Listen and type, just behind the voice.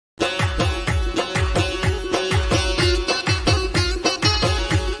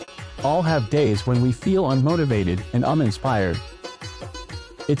all have days when we feel unmotivated and uninspired.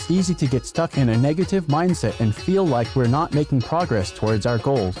 It's easy to get stuck in a negative mindset and feel like we're not making progress towards our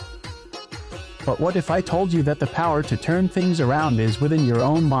goals. But what if I told you that the power to turn things around is within your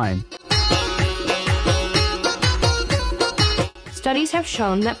own mind? Studies have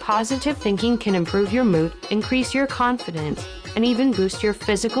shown that positive thinking can improve your mood, increase your confidence, and even boost your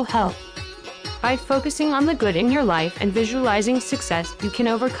physical health. By focusing on the good in your life and visualizing success, you can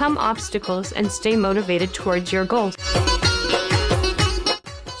overcome obstacles and stay motivated towards your goals.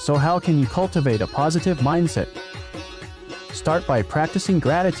 So how can you cultivate a positive mindset? Start by practicing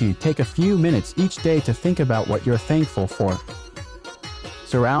gratitude. Take a few minutes each day to think about what you're thankful for.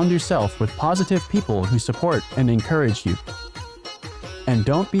 Surround yourself with positive people who support and encourage you. And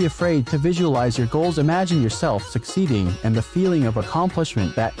don't be afraid to visualize your goals. Imagine yourself succeeding and the feeling of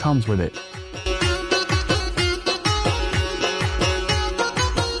accomplishment that comes with it.